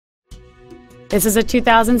This is a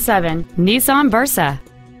 2007 Nissan Versa.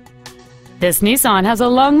 This Nissan has a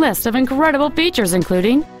long list of incredible features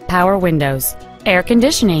including power windows, air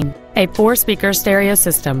conditioning, a 4-speaker stereo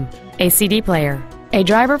system, a CD player, a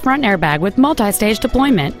driver front airbag with multi-stage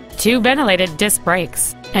deployment, 2 ventilated disc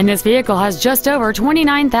brakes, and this vehicle has just over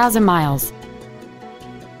 29,000 miles.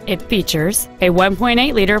 It features a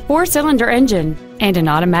 1.8-liter 4-cylinder engine and an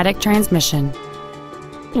automatic transmission.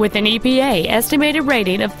 With an EPA estimated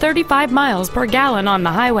rating of 35 miles per gallon on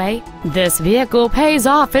the highway, this vehicle pays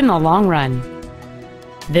off in the long run.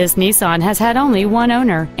 This Nissan has had only one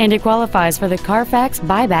owner, and it qualifies for the Carfax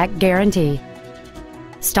buyback guarantee.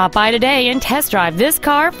 Stop by today and test drive this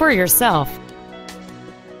car for yourself.